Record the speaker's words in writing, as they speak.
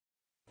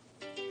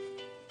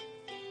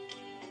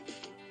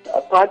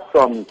Apart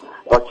from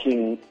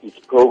watching his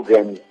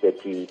programs that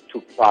he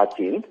took part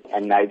in,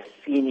 and I've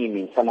seen him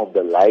in some of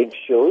the live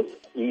shows,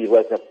 he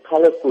was a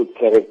colorful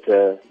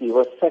character. He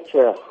was such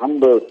a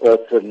humble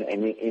person,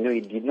 and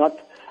he did not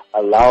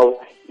allow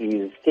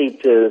his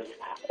status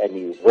and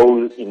his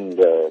role in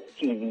the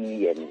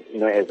TV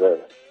and, as a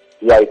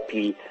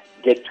VIP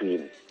get to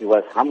him. He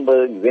was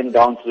humble. He went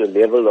down to the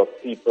level of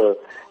people,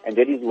 and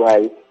that is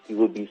why he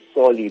will be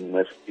sorely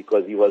missed,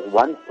 because he was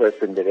one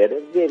person that had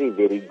a very,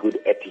 very good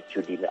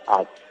attitude in the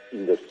arts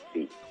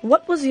industry.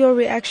 What was your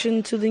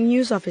reaction to the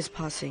news of his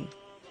passing?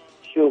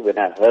 Sure, when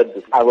I heard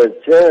this, I was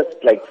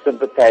just like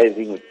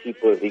sympathizing with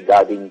people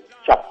regarding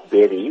Chuck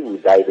Berry, who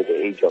died at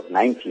the age of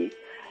 90.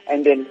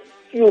 And then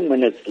a few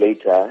minutes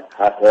later,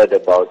 I heard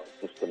about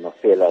Mr.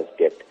 Mafela's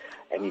death.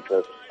 And it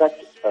was such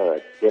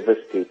a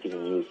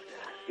devastating news,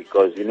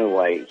 because you know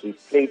why? He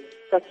played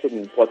such an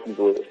important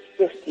role,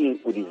 especially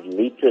with his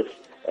latest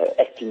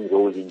acting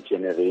role in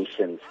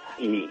Generations.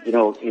 He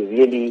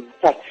really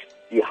touched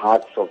the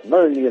hearts of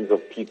millions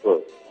of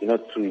people,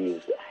 through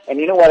his... And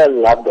you know what I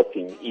loved of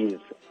him is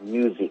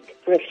music,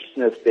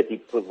 freshness that he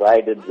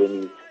provided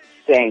when he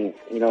sang,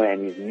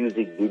 and his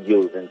music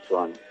videos and so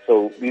on.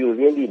 So we will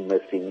really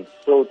miss him. It's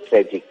so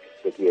tragic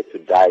that he had to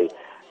die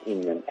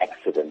in an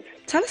accident.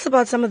 Tell us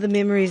about some of the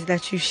memories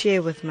that you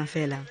share with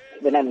Mafela.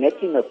 When I met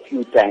him a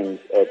few times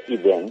at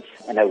events,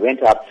 and I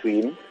went up to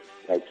him,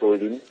 I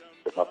told him,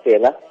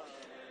 Mafela,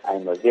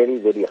 I'm a very,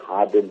 very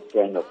hardened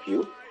fan of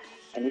you.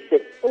 And he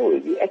said, oh,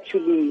 you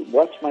actually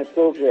watch my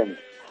programs?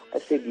 I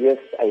said, yes,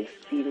 I've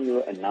seen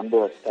you a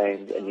number of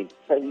times, and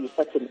it's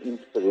such an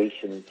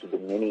inspiration to the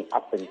many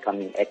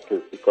up-and-coming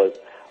actors, because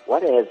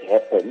what has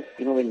happened,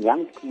 when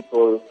young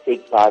people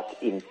take part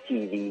in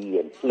TV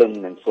and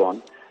film and so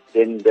on,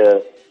 then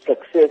the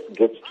success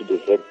gets to the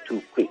head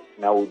too quick.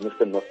 Now, with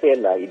Mr.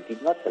 Mafela, it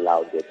did not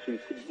allow that. So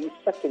it could be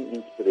such an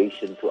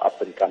inspiration to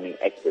up-and-coming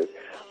actors,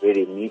 where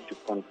they need to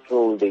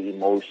control their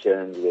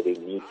emotions, where they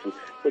need to...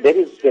 So that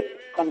is that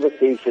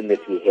conversation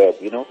that we had,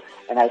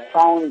 And I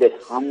found that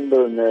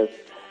humbleness,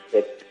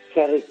 that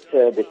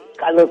character, that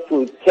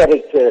colorful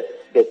character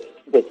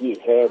that he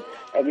had.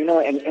 And,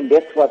 and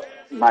that's what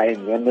my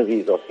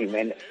memories of him.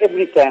 And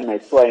every time I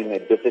saw him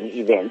at different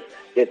events,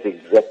 that's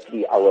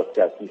exactly how I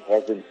felt. He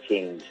hasn't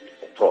changed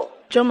at all.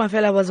 Joe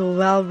Mafela was a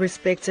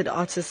well-respected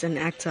artist and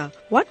actor.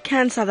 What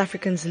can South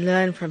Africans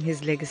learn from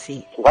his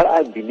legacy? What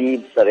I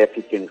believe South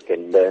Africans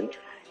can learn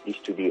is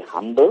to be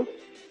humble.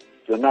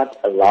 Do not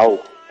allow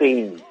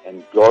fame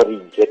and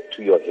glory get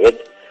to your head,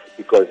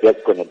 because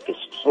that's going to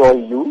destroy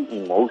you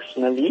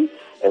emotionally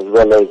as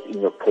well as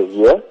in your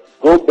career.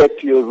 Go back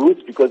to your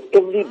roots, because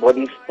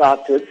everybody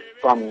started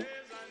from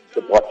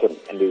the bottom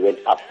and they went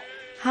up.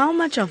 How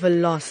much of a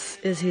loss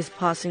is his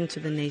passing to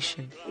the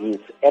nation? His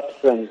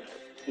absence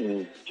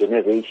in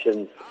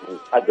Generations and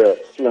other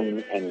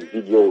film and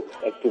video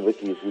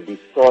activities will be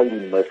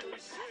sorely missed.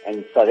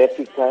 And South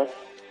Africa,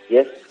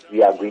 yes,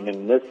 we are going to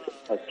miss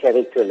a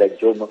character like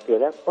Joe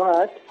Mafela,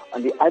 but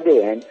on the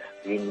other hand,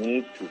 we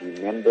need to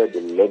remember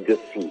the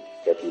legacy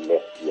that he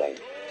left behind.